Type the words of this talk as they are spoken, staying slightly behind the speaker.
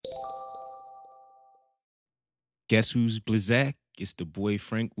Guess who's Blizzack? It's the boy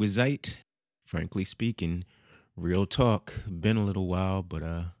Frank Wizite. Frankly speaking, real talk. Been a little while, but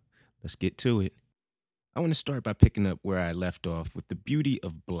let's get to it. I want to start by picking up where I left off with the beauty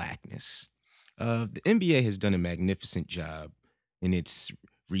of blackness. The NBA has done a magnificent job in its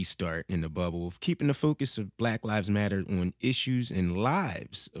restart in the bubble of keeping the focus of Black Lives Matter on issues and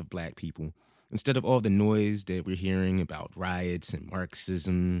lives of Black people instead of all the noise that we're hearing about riots and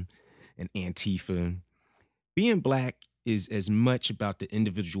Marxism and Antifa. Being Black is as much about the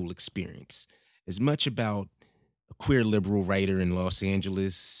individual experience, as much about a queer liberal writer in Los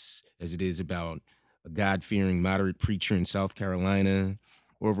Angeles as it is about a God fearing moderate preacher in South Carolina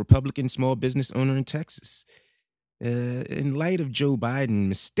or a Republican small business owner in Texas. In light of Joe Biden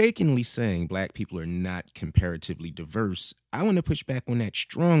mistakenly saying Black people are not comparatively diverse, I want to push back on that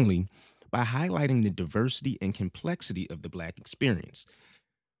strongly by highlighting the diversity and complexity of the Black experience.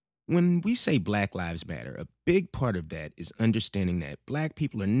 When we say Black Lives Matter, a big part of that is understanding that Black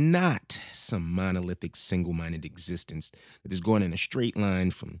people are not some monolithic, single minded existence that is going in a straight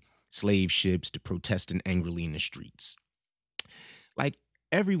line from slave ships to protesting angrily in the streets. Like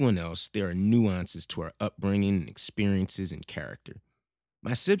everyone else, there are nuances to our upbringing, experiences, and character.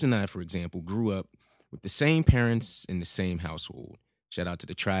 My sibs and I, for example, grew up with the same parents in the same household. Shout out to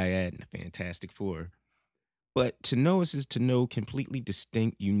the Triad and the Fantastic Four. But to know us is to know completely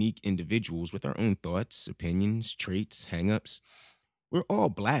distinct, unique individuals with our own thoughts, opinions, traits, hangups. We're all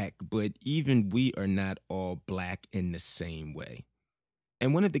Black, but even we are not all Black in the same way.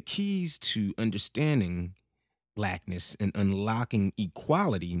 And one of the keys to understanding Blackness and unlocking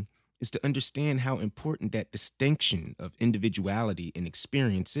equality is to understand how important that distinction of individuality and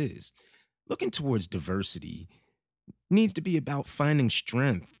experience is. Looking towards diversity needs to be about finding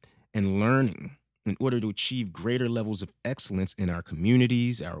strength and learning in order to achieve greater levels of excellence in our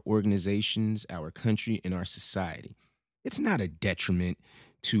communities, our organizations, our country, and our society. It's not a detriment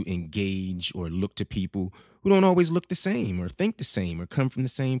to engage or look to people who don't always look the same or think the same or come from the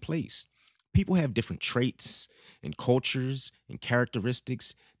same place. People have different traits and cultures and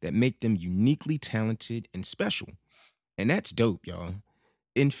characteristics that make them uniquely talented and special. And that's dope, y'all.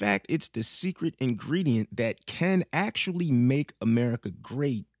 In fact, it's the secret ingredient that can actually make America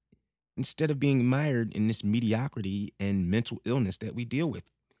great instead of being mired in this mediocrity and mental illness that we deal with.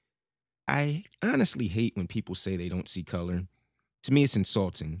 I honestly hate when people say they don't see color. To me, it's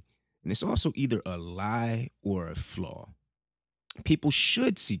insulting. And it's also either a lie or a flaw. People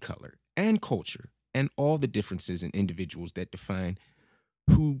should see color and culture and all the differences in individuals that define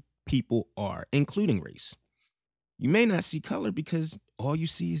who people are, including race. You may not see color because all you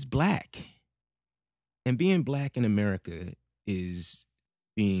see is Black. And being Black in America is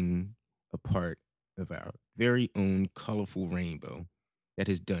being a part of our very own colorful rainbow that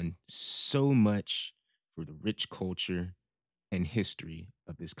has done so much for the rich culture and history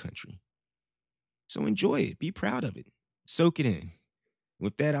of this country. So enjoy it, be proud of it, soak it in.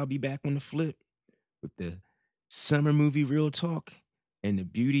 With that, I'll be back on the flip with the summer movie real talk and the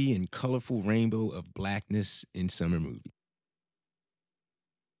beauty and colorful rainbow of Blackness in summer movies.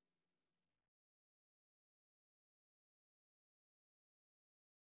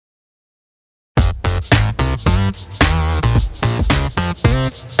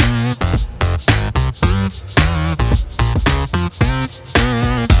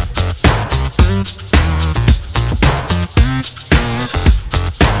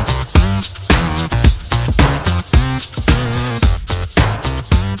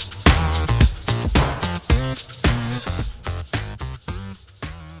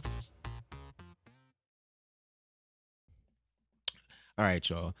 All right,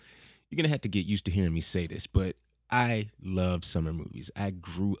 y'all. You're going to have to get used to hearing me say this, but I love summer movies. I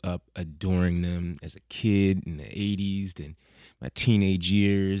grew up adoring them as a kid in the 80s, then my teenage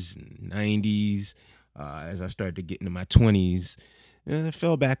years, and 90s. As I started to get into my 20s, I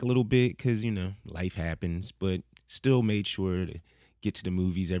fell back a little bit because, life happens, but still made sure to get to the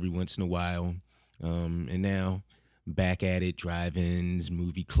movies every once in a while. And now back at it, drive-ins,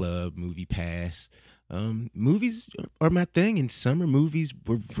 movie club, movie pass. Movies are my thing, and summer movies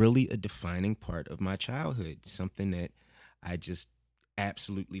were really a defining part of my childhood, something that I just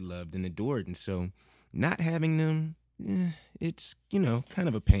absolutely loved and adored. And so not having them, it's, kind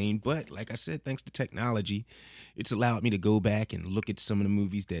of a pain. But like I said, thanks to technology, it's allowed me to go back and look at some of the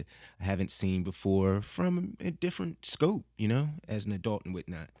movies that I haven't seen before from a different scope, as an adult and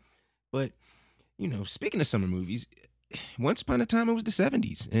whatnot. But, speaking of summer movies, once upon a time it was the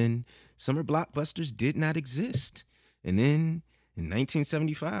 70s and summer blockbusters did not exist. And then in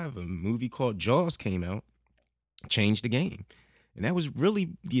 1975, a movie called Jaws came out, changed the game. And that was really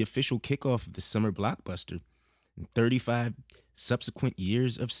the official kickoff of the summer blockbuster. and 35 subsequent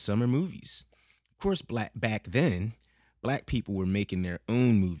years of summer movies. Of course, back then, black people were making their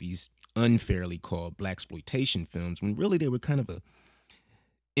own movies, unfairly called blaxploitation films, when really they were kind of a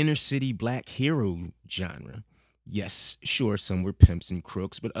inner city black hero genre. Yes, sure, some were pimps and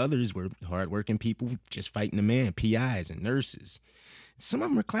crooks, but others were hardworking people just fighting the man, PIs and nurses. Some of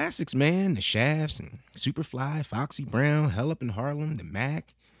them are classics, man. The Shafts and Superfly, Foxy Brown, Hell Up in Harlem, The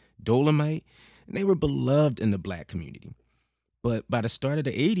Mac, Dolomite, and they were beloved in the black community. But by the start of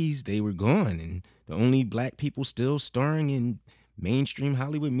the 80s, they were gone, and the only black people still starring in mainstream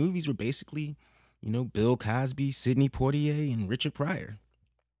Hollywood movies were basically, Bill Cosby, Sidney Poitier, and Richard Pryor.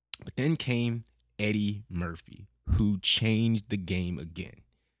 But then came Eddie Murphy, who changed the game again.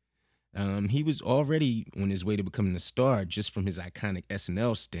 He was already on his way to becoming a star just from his iconic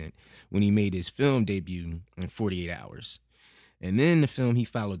SNL stint when he made his film debut in 48 Hours. And then the film he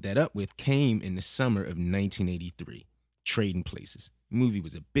followed that up with came in the summer of 1983, Trading Places. The movie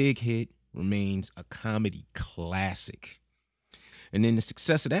was a big hit, remains a comedy classic. And then the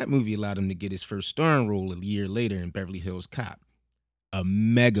success of that movie allowed him to get his first starring role a year later in Beverly Hills Cop, a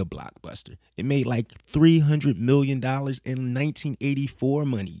mega blockbuster. It made like $300 million in 1984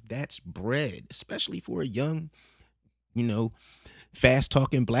 money. That's bread, especially for a young, fast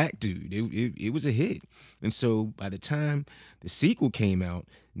talking black dude. It was a hit. And so by the time the sequel came out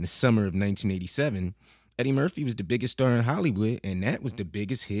in the summer of 1987, Eddie Murphy was the biggest star in Hollywood, and that was the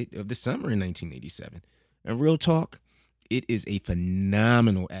biggest hit of the summer in 1987. And real talk, it is a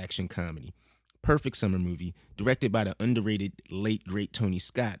phenomenal action comedy. Perfect summer movie, directed by the underrated late great Tony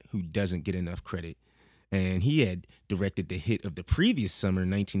Scott, who doesn't get enough credit. And he had directed the hit of the previous summer,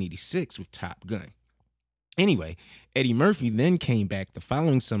 1986, with Top Gun. Anyway, Eddie Murphy then came back the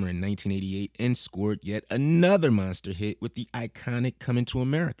following summer in 1988 and scored yet another monster hit with the iconic Coming to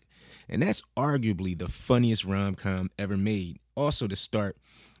America. And that's arguably the funniest rom-com ever made. Also the start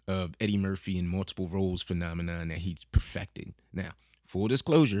of Eddie Murphy in multiple roles phenomenon that he's perfected. Now, full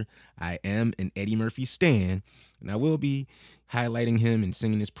disclosure, I am an Eddie Murphy stan, and I will be highlighting him and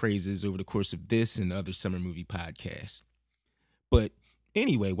singing his praises over the course of this and other summer movie podcasts. But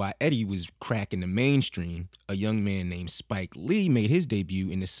anyway, while Eddie was cracking the mainstream, a young man named Spike Lee made his debut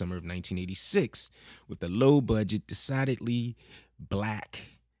in the summer of 1986 with a low-budget, decidedly black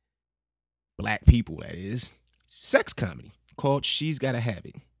people, that is, sex comedy called She's Gotta Have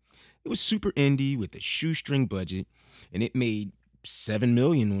It. It was super indie with a shoestring budget, and it made $7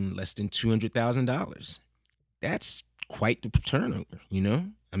 million on less than $200,000. That's quite the turnover,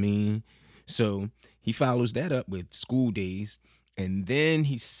 So he follows that up with School Days, and then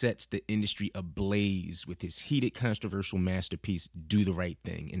he sets the industry ablaze with his heated, controversial masterpiece, Do the Right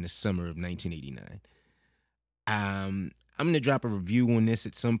Thing, in the summer of 1989. I'm going to drop a review on this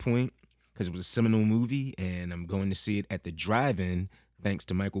at some point because it was a seminal movie, and I'm going to see it at the drive-in thanks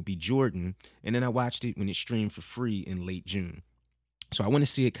to Michael B. Jordan, and then I watched it when it streamed for free in late June. So I want to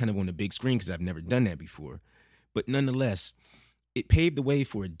see it kind of on the big screen because I've never done that before. But nonetheless, it paved the way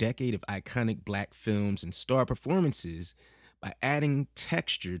for a decade of iconic black films and star performances by adding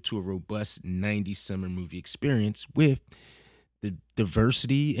texture to a robust 90s summer movie experience with the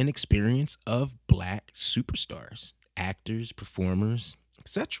diversity and experience of black superstars, actors, performers,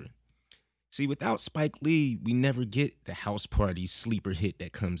 etc. See, without Spike Lee, we never get the house party sleeper hit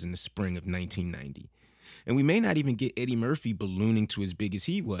that comes in the spring of 1990. And we may not even get Eddie Murphy ballooning to as big as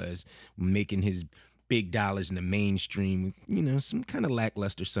he was, making his big dollars in the mainstream, some kind of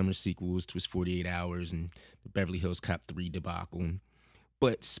lackluster summer sequels to his 48 Hours and the Beverly Hills Cop 3 debacle.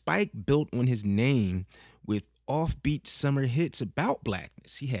 But Spike built on his name with offbeat summer hits about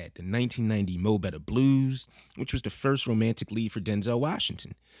blackness. He had the 1990 Mo Better Blues, which was the first romantic lead for Denzel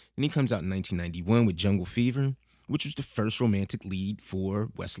Washington. And he comes out in 1991 with Jungle Fever, which was the first romantic lead for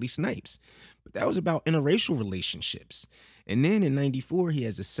Wesley Snipes. But that was about interracial relationships. And then in 94, he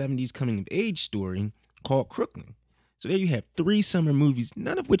has a 70s coming-of-age story called Crooklyn. So there you have 3 summer movies,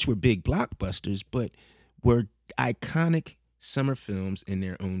 none of which were big blockbusters, but were iconic summer films in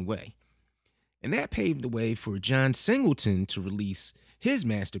their own way. And that paved the way for John Singleton to release his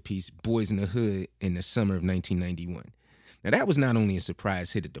masterpiece, Boys in the Hood, in the summer of 1991. Now, that was not only a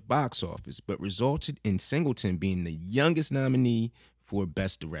surprise hit at the box office, but resulted in Singleton being the youngest nominee for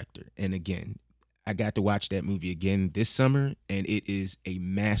Best Director. And again, I got to watch that movie again this summer, and it is a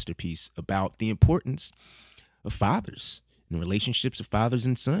masterpiece about the importance of fathers and relationships of fathers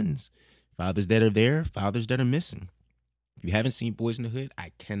and sons, fathers that are there, fathers that are missing. If you haven't seen Boys in the Hood,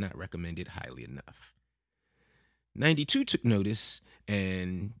 I cannot recommend it highly enough. 92 took notice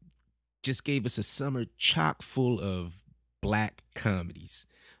and just gave us a summer chock full of black comedies.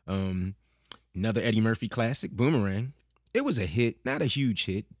 Another Eddie Murphy classic, Boomerang. It was a hit, not a huge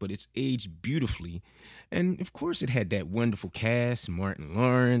hit, but it's aged beautifully. And of course, it had that wonderful cast: Martin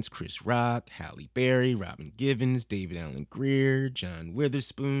Lawrence, Chris Rock, Halle Berry, Robin Givens, David Allen Greer, John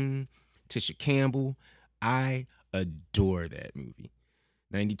Witherspoon, Tisha Campbell. I adore that movie.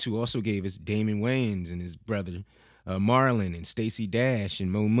 92 also gave us Damon Wayans and his brother Marlon and Stacey Dash and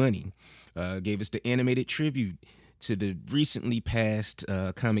Mo Money. Gave us the animated tribute to the recently passed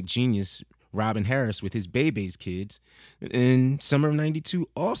comic genius Robin Harris with his Bebe's Kids. And summer of 92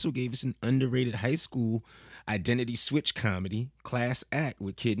 also gave us an underrated high school identity switch comedy, Class Act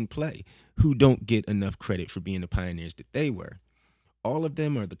with Kid and Play, who don't get enough credit for being the pioneers that they were. All of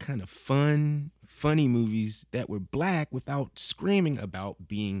them are the kind of fun, funny movies that were black without screaming about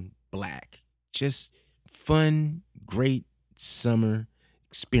being black. Just fun, great summer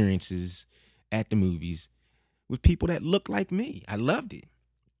experiences at the movies with people that look like me. I loved it.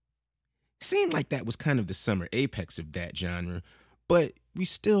 Seemed like that was kind of the summer apex of that genre, but we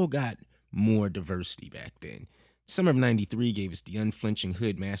still got more diversity back then. Summer of 93 gave us the unflinching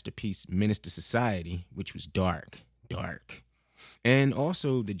hood masterpiece Menace to Society, which was dark, dark. And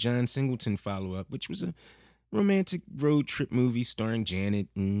also the John Singleton follow up, which was a romantic road trip movie starring Janet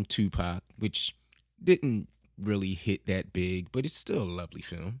and Tupac, which didn't really hit that big, but it's still a lovely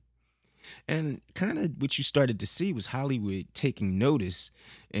film. And kind of what you started to see was Hollywood taking notice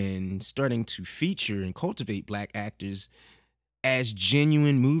and starting to feature and cultivate black actors as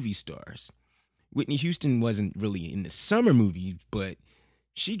genuine movie stars. Whitney Houston wasn't really in the summer movies, but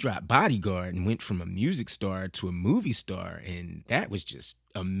she dropped Bodyguard and went from a music star to a movie star, and that was just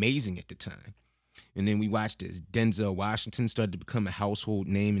amazing at the time. And then we watched as Denzel Washington started to become a household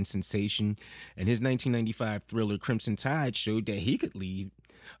name and sensation, and his 1995 thriller Crimson Tide showed that he could lead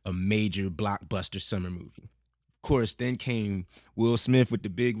a major blockbuster summer movie. Of course, then came Will Smith with the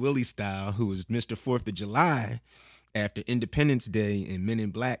Big Willie style, who was Mr. 4th of July, after Independence Day and Men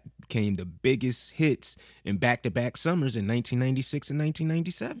in Black became the biggest hits in back-to-back summers in 1996 and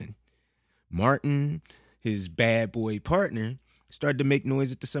 1997. Martin, his bad boy partner, started to make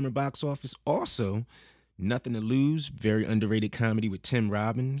noise at the summer box office also. Nothing to Lose, very underrated comedy with Tim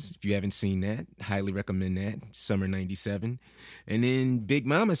Robbins. If you haven't seen that, highly recommend that. Summer 97. And then Big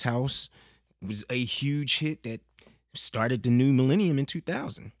Mama's House was a huge hit that started the new millennium in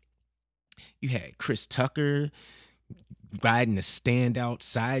 2000. You had Chris Tucker riding a standout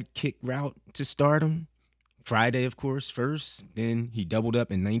sidekick route to stardom. Friday, of course, first. Then he doubled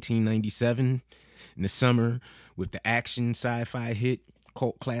up in 1997 in the summer with the action sci-fi hit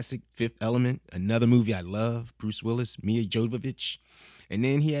cult classic Fifth Element, another movie I love, Bruce Willis, Mia Jovovich. And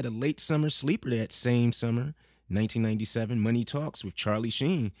then he had a late summer sleeper that same summer, 1997, Money Talks with Charlie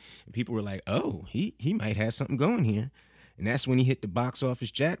Sheen. And people were like, oh, he might have something going here. And that's when he hit the box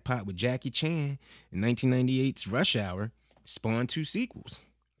office jackpot with Jackie Chan in 1998's Rush Hour, spawned two sequels.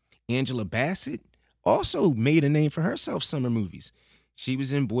 Angela Bassett also made a name for herself summer movies. She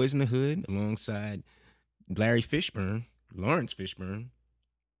was in Boys in the Hood alongside Larry Fishburne, Lawrence Fishburne,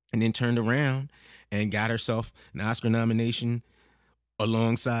 and then turned around and got herself an Oscar nomination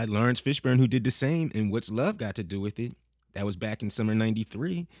alongside Lawrence Fishburne, who did the same in What's Love Got to Do with It. That was back in summer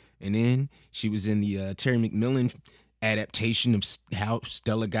 93. And then she was in the Terry McMillan adaptation of How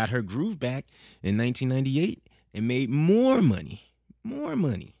Stella Got Her Groove Back in 1998 and made more money.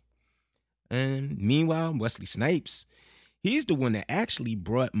 And meanwhile, Wesley Snipes, he's the one that actually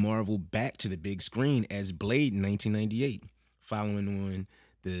brought Marvel back to the big screen as Blade in 1998, following on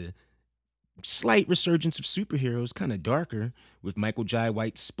the slight resurgence of superheroes, kind of darker, with Michael Jai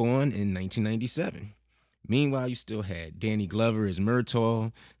White's Spawn in 1997. Meanwhile, you still had Danny Glover as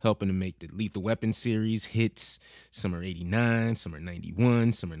Murtaugh, helping to make the Lethal Weapon series hits, summer 89, summer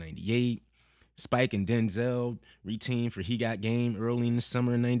 91, summer 98. Spike and Denzel reteamed for He Got Game early in the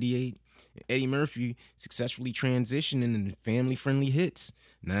summer of 98. Eddie Murphy successfully transitioned into family-friendly hits,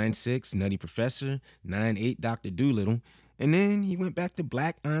 9-6, Nutty Professor, 9-8, Dr. Dolittle, and then he went back to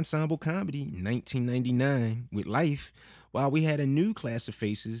black ensemble comedy in 1999 with Life, while we had a new class of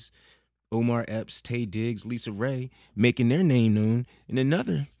faces, Omar Epps, Taye Diggs, Lisa Ray, making their name known in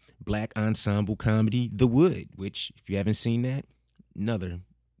another black ensemble comedy, The Wood, which, if you haven't seen that, another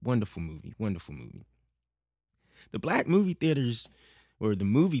wonderful movie. The black movie theaters, or the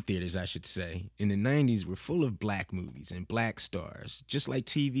movie theaters, I should say, in the 90s were full of black movies and black stars, just like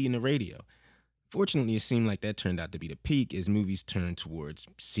TV and the radio. Fortunately, it seemed like that turned out to be the peak as movies turned towards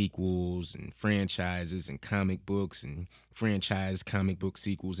sequels and franchises and comic books and franchise comic book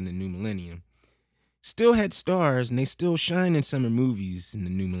sequels in the new millennium. Still had stars, and they still shine in summer movies in the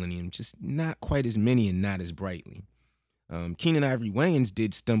new millennium, just not quite as many and not as brightly. Keenan Ivory Wayans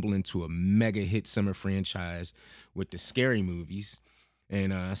did stumble into a mega hit summer franchise with the Scary Movies,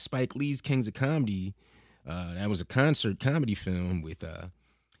 and Spike Lee's Kings of Comedy. That was a concert comedy film with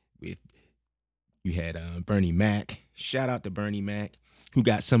you had Bernie Mac. Shout out to Bernie Mac, who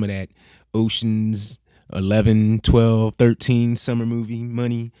got some of that Oceans 11, 12, 13 summer movie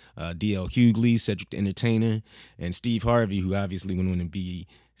money. D.L. Hughley, Cedric the Entertainer, and Steve Harvey, who obviously went on to be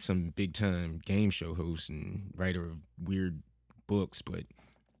some big time game show host and writer of weird books, but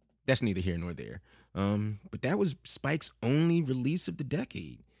that's neither here nor there. But that was Spike's only release of the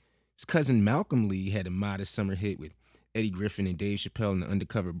decade. His cousin Malcolm Lee had a modest summer hit with Eddie Griffin and Dave Chappelle and the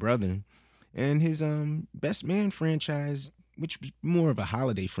Undercover Brother, and his Best Man franchise, which was more of a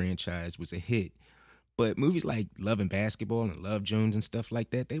holiday franchise, was a hit. But movies like Love and Basketball and Love Jones and stuff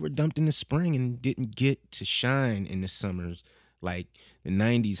like that, they were dumped in the spring and didn't get to shine in the summers like the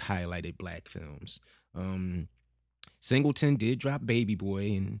 90s highlighted black films. Singleton did drop Baby Boy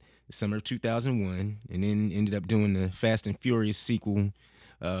in the summer of 2001 and then ended up doing the Fast and Furious sequel,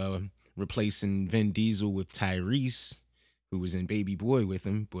 uh, replacing Vin Diesel with Tyrese, who was in Baby Boy with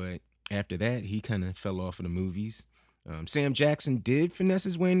him. But after that, he kind of fell off of the movies. Sam Jackson did finesse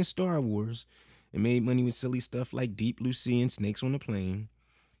his way into Star Wars and made money with silly stuff like Deep Blue Sea and Snakes on a Plane.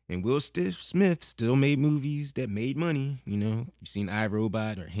 And Will Smith still made movies that made money. You know, you've seen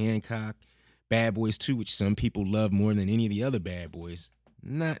iRobot or Hancock, Bad Boys 2, which some people love more than any of the other Bad Boys.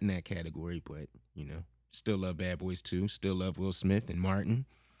 Not in that category, but, you know, still love Bad Boys 2, still love Will Smith and Martin,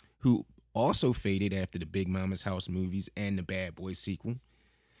 who also faded after the Big Mama's House movies and the Bad Boys sequel.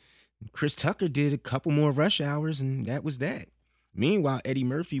 Chris Tucker did a couple more Rush Hours, and that was that. Meanwhile, Eddie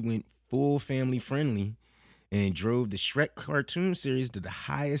Murphy went full family friendly and drove the Shrek cartoon series to the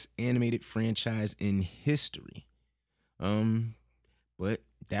highest animated franchise in history. But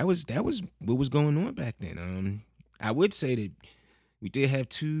that was what was going on back then. I would say that we did have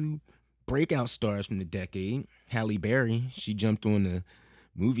two breakout stars from the decade. Halle Berry, she jumped on the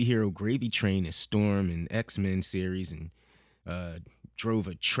movie hero gravy train as Storm and X-Men series and drove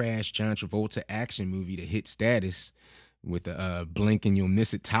a trash John Travolta action movie to hit status with the blink and you'll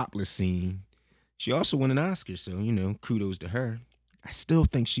miss it topless scene. She also won an Oscar, so, you know, kudos to her. I still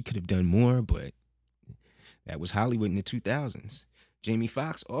think she could have done more, but that was Hollywood in the 2000s. Jamie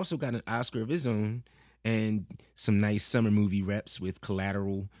Foxx also got an Oscar of his own and some nice summer movie reps with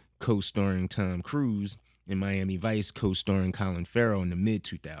Collateral co-starring Tom Cruise and Miami Vice co-starring Colin Farrell in the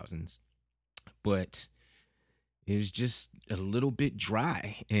mid-2000s. But it was just a little bit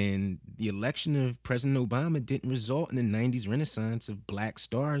dry, and the election of President Obama didn't result in the 90s renaissance of black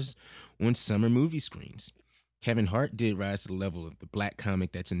stars on summer movie screens. Kevin Hart did rise to the level of the black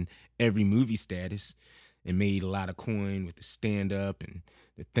comic that's in every movie status and made a lot of coin with the stand-up and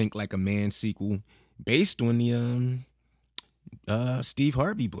the Think Like a Man sequel based on the Steve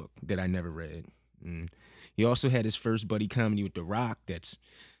Harvey book that I never read. And he also had his first buddy comedy with The Rock that's,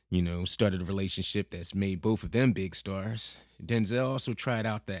 you know, started a relationship that's made both of them big stars. Denzel also tried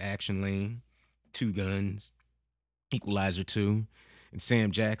out the action lane, Two Guns, Equalizer 2, and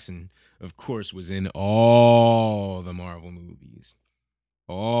Sam Jackson, of course, was in all the Marvel movies.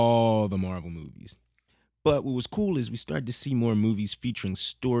 All the Marvel movies. But what was cool is we started to see more movies featuring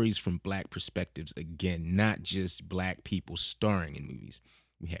stories from black perspectives again, not just black people starring in movies.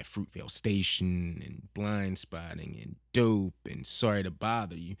 We had Fruitvale Station and Blind Spotting and Dope and Sorry to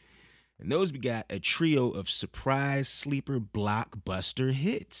Bother You. And those begot a trio of surprise sleeper blockbuster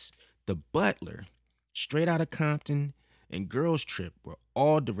hits. The Butler, Straight Outta Compton, and Girls Trip were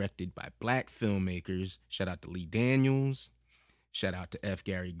all directed by black filmmakers. Shout out to Lee Daniels. Shout out to F.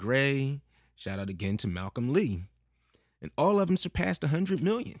 Gary Gray. Shout out again to Malcolm Lee. And all of them surpassed 100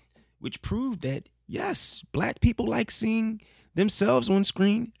 million, which proved that, yes, black people like seeing themselves on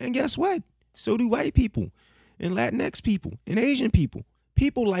screen. And guess what? So do white people and Latinx people and Asian people.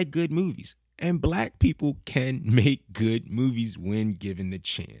 People like good movies. And black people can make good movies when given the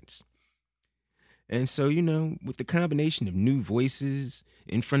chance. And so, you know, with the combination of new voices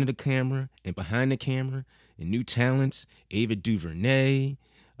in front of the camera and behind the camera and new talents, Ava DuVernay,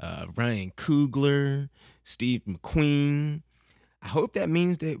 Ryan Coogler, Steve McQueen, I hope that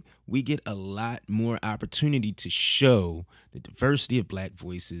means that we get a lot more opportunity to show the diversity of black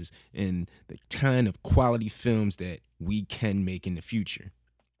voices and the kind of quality films that we can make in the future.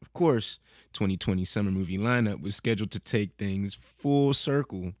 Of course, 2020 summer movie lineup was scheduled to take things full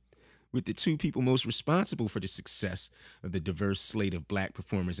circle with the two people most responsible for the success of the diverse slate of black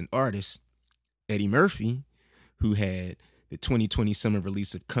performers and artists, Eddie Murphy, who had the 2020 summer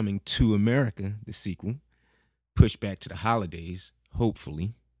release of Coming to America, the sequel, pushed back to the holidays,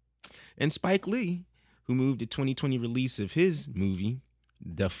 hopefully, and Spike Lee, who moved the 2020 release of his movie,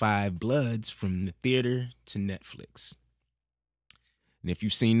 The Five Bloods, from the theater to Netflix. And if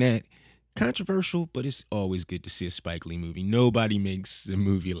you've seen that, controversial, but it's always good to see a Spike Lee movie. Nobody makes a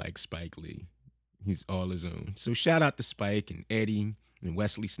movie like Spike Lee. He's all his own. So shout out to Spike and Eddie and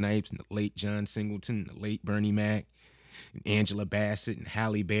Wesley Snipes and the late John Singleton and the late Bernie Mac and Angela Bassett and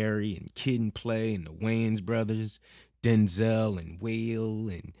Halle Berry and Kid and Play and the Wayans brothers, Denzel and Whale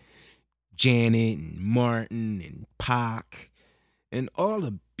and Janet and Martin and Pac, and all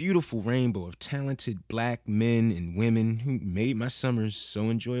the beautiful rainbow of talented black men and women who made my summers so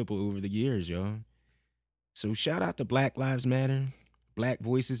enjoyable over the years, y'all. So shout out to Black Lives Matter, Black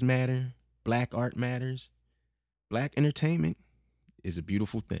Voices Matter, Black Art Matters. Black entertainment is a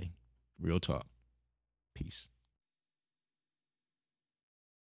beautiful thing. Real talk. Peace.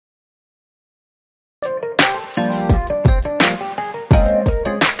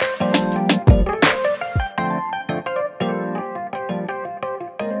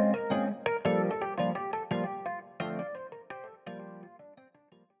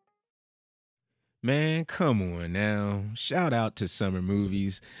 Man, come on now. Shout out to summer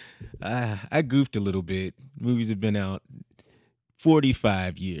movies. I goofed a little bit. Movies have been out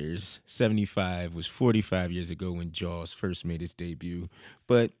 45 years. 75 was 45 years ago when Jaws first made its debut.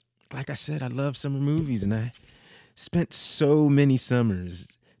 But like I said, I love summer movies, and I spent so many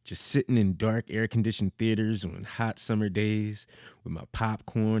summers just sitting in dark air-conditioned theaters on hot summer days with my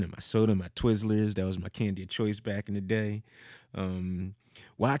popcorn and my soda and my Twizzlers. That was my candy of choice back in the day.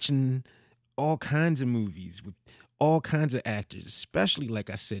 Watching all kinds of movies with all kinds of actors, especially, like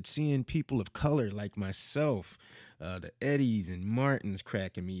I said, seeing people of color like myself, the Eddies and Martins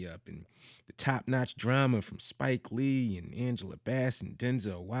cracking me up, and the top-notch drama from Spike Lee and Angela Bassett and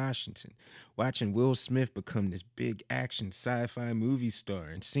Denzel Washington, watching Will Smith become this big action sci-fi movie star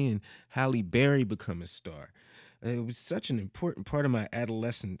and seeing Halle Berry become a star. It was such an important part of my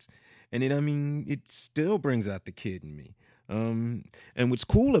adolescence, and it still brings out the kid in me. And what's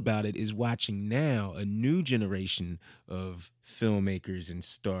cool about it is watching now a new generation of filmmakers and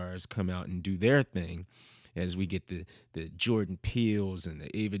stars come out and do their thing, as we get the Jordan Peels and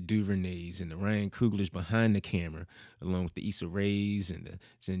the Ava DuVernays and the Ryan Cooglers behind the camera, along with the Issa Raes and the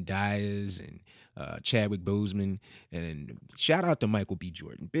Zendayas and Chadwick Boseman. And shout out to Michael B.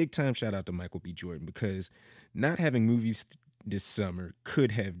 Jordan. Big time shout out to Michael B. Jordan, because not having movies this summer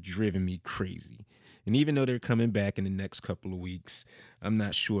could have driven me crazy. And even though they're coming back in the next couple of weeks, I'm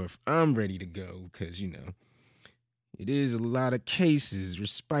not sure if I'm ready to go, because, it is a lot of cases. We're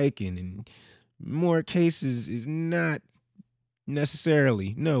spiking, and more cases is not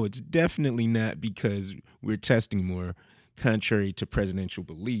necessarily. No, it's definitely not because we're testing more, contrary to presidential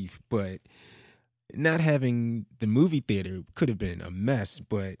belief. But not having the movie theater could have been a mess.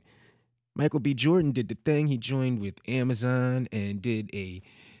 But Michael B. Jordan did the thing. He joined with Amazon and did a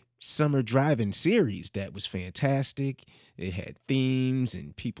summer drive-in series that was fantastic. It had themes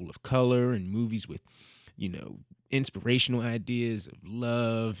and people of color and movies with, inspirational ideas of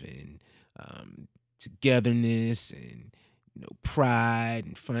love and togetherness and, pride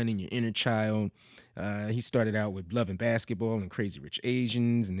and finding your inner child. He started out with Love and Basketball and Crazy Rich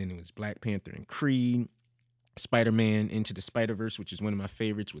Asians, and then it was Black Panther and Creed, Spider-Man Into the Spider-Verse, which is one of my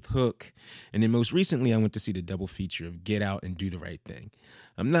favorites, with Hook. And then most recently, I went to see the double feature of Get Out and Do the Right Thing.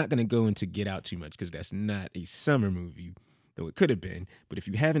 I'm not going to go into Get Out too much because that's not a summer movie, though it could have been. But if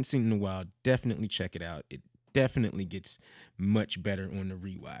you haven't seen it in a while, definitely check it out. It definitely gets much better on the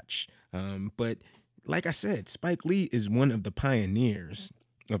rewatch. But like I said, Spike Lee is one of the pioneers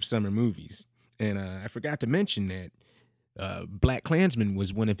of summer movies. And I forgot to mention that Black Klansman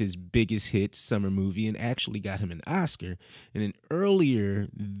was one of his biggest hits summer movie and actually got him an Oscar. And then earlier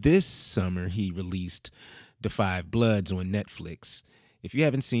this summer, he released The Five Bloods on Netflix. If you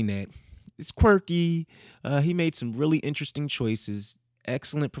haven't seen that, it's quirky. He made some really interesting choices.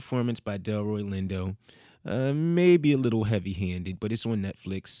 Excellent performance by Delroy Lindo. Maybe a little heavy-handed, but it's on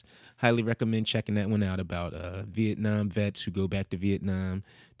Netflix. Highly recommend checking that one out, about Vietnam vets who go back to Vietnam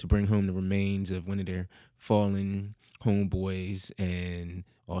to bring home the remains of one of their fallen homeboys and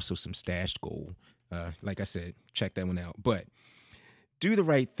also some stashed gold. Like I said, check that one out. But Do the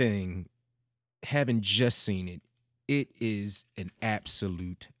Right Thing, having just seen it, it is an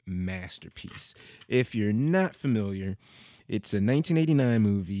absolute masterpiece. If you're not familiar, it's a 1989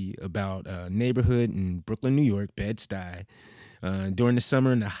 movie about a neighborhood in Brooklyn, New York, Bed-Stuy, during the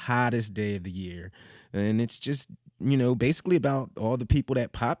summer and the hottest day of the year. And it's just basically about all the people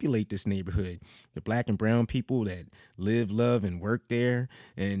that populate this neighborhood, the black and brown people that live, love, and work there.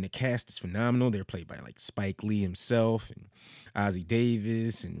 And the cast is phenomenal. They're played by like Spike Lee himself and Ozzie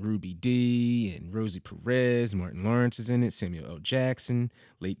Davis and Ruby Dee and Rosie Perez. Martin Lawrence is in it. Samuel L. Jackson,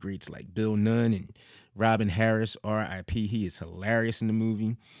 late greats like Bill Nunn and Robin Harris, R.I.P. He is hilarious in the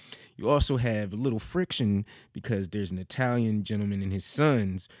movie. You also have a little friction because there's an Italian gentleman and his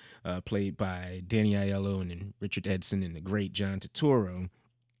sons, played by Danny Aiello and Richard Edson and the great John Turturro.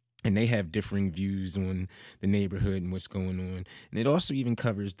 And they have differing views on the neighborhood and what's going on. And it also even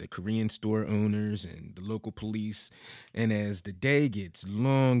covers the Korean store owners and the local police. And as the day gets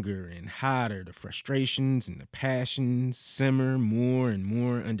longer and hotter, the frustrations and the passions simmer more and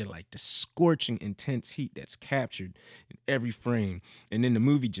more under like the scorching, intense heat that's captured in every frame. And then the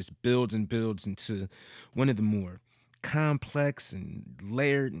movie just builds and builds into one of the more complex and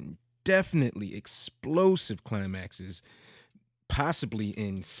layered and definitely explosive climaxes possibly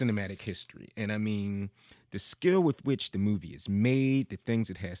in cinematic history. And I mean, the skill with which the movie is made, the things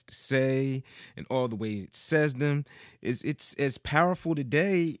it has to say, and all the way it says them, it's as powerful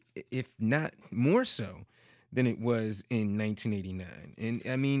today, if not more so, than it was in 1989. And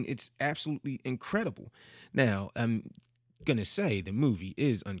I mean, it's absolutely incredible. Now, I'm gonna say the movie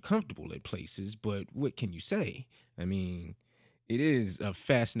is uncomfortable at places, but what can you say? I mean, it is a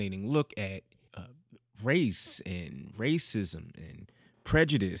fascinating look at uh, race and racism and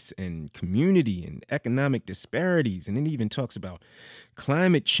prejudice and community and economic disparities. And it even talks about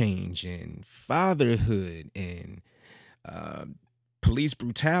climate change and fatherhood and uh, police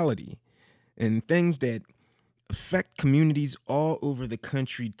brutality and things that affect communities all over the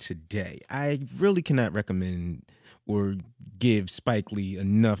country today. I really cannot recommend or give Spike Lee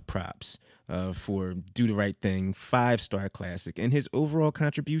enough props for Do the Right Thing, 5-star classic, and his overall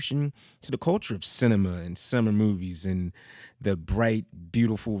contribution to the culture of cinema and summer movies and the bright,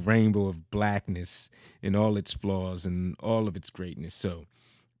 beautiful rainbow of blackness in all its flaws and all of its greatness. So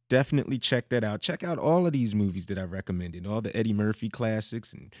definitely check that out. Check out all of these movies that I recommended, all the Eddie Murphy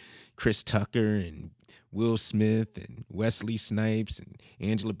classics and Chris Tucker and Will Smith and Wesley Snipes and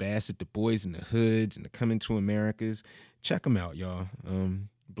Angela Bassett, The Boys in the Hoods and The Coming to Americas. Check them out, y'all.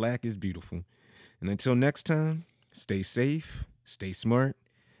 Black is beautiful. And until next time, stay safe, stay smart,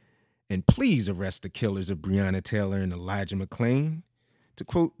 and please arrest the killers of Breonna Taylor and Elijah McClain. To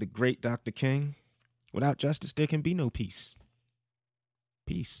quote the great Dr. King, without justice, there can be no peace.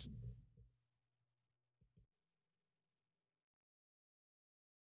 Peace.